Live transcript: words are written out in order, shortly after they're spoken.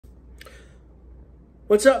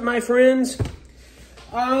What's up, my friends?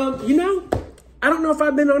 You know, I don't know if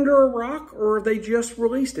I've been under a rock or if they just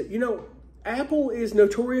released it. You know, Apple is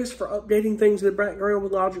notorious for updating things in the background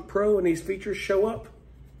with Logic Pro, and these features show up.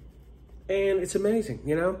 And it's amazing,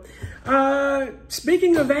 you know.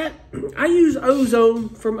 Speaking of that, I use Ozone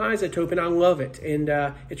from iZotope, and I love it.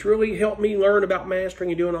 And it's really helped me learn about mastering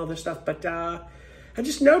and doing all this stuff. But I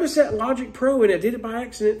just noticed that Logic Pro, and I did it by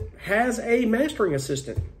accident, has a mastering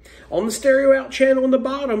assistant. On the stereo out channel on the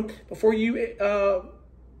bottom, before you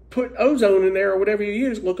put Ozone in there or whatever you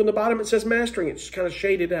use, look on the bottom, it says mastering. It's kind of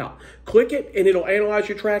shaded out. Click it, and it'll analyze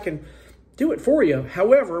your track and do it for you.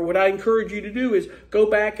 However, what I encourage you to do is go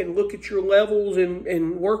back and look at your levels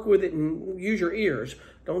and work with it and use your ears.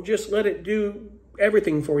 Don't just let it do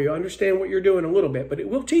everything for you. Understand what you're doing a little bit, but it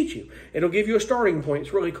will teach you. It'll give you a starting point.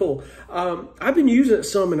 It's really cool. I've been using it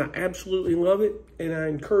some, and I absolutely love it, and I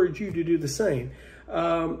encourage you to do the same.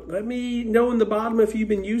 Let me know in the bottom if you've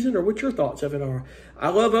been using or what your thoughts of it are. I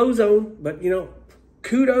love Ozone, but, you know,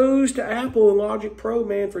 kudos to Apple and Logic Pro,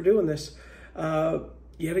 man, for doing this.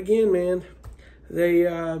 Yet again, man,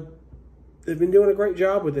 they've been doing a great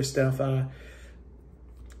job with this stuff.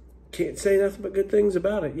 Can't say nothing but good things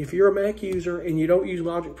about it. If you're a Mac user and you don't use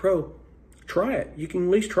Logic Pro, try it. You can at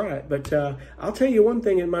least try it. But I'll tell you one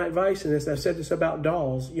thing in my advice in this. I've said this about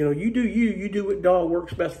DAWs. You know, you do what DAW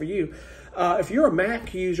works best for you. If you're a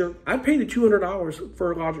Mac user, I'd pay the $200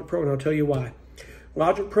 for Logic Pro, and I'll tell you why.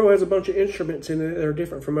 Logic Pro has a bunch of instruments in it that are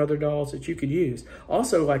different from other DAWs that you could use.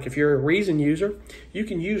 Also, like if you're a Reason user, you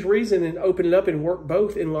can use Reason and open it up and work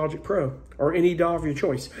both in Logic Pro or any DAW of your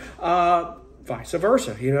choice. Vice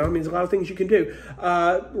versa, you know, I mean, there's a lot of things you can do.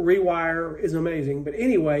 Rewire is amazing. But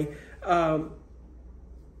anyway,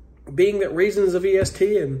 being that Reason is a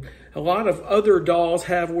VST and a lot of other DAWs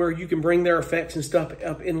have where you can bring their effects and stuff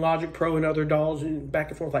up in Logic Pro and other DAWs and back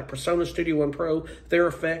and forth, like Persona Studio One Pro, their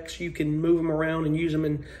effects, you can move them around and use them,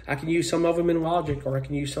 and I can use some of them in Logic, or I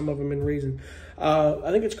can use some of them in Reason.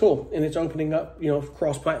 I think it's cool, and it's opening up, you know,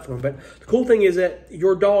 cross-platform. But the cool thing is that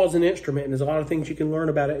your DAW is an instrument, and there's a lot of things you can learn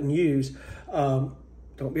about it and use.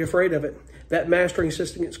 Don't be afraid of it. That mastering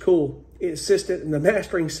system is cool. And the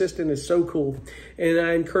mastering system is so cool. And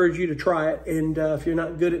I encourage you to try it. And if you're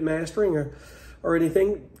not good at mastering or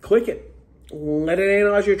anything, click it. Let it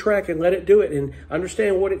analyze your track and let it do it and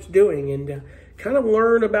understand what it's doing, and kind of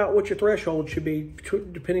learn about what your threshold should be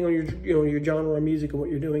depending on your genre of music and what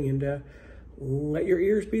you're doing. And let your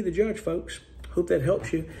ears be the judge, folks. Hope that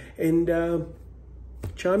helps you. And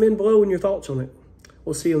chime in below with your thoughts on it.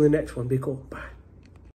 We'll see you on the next one. Be cool. Bye.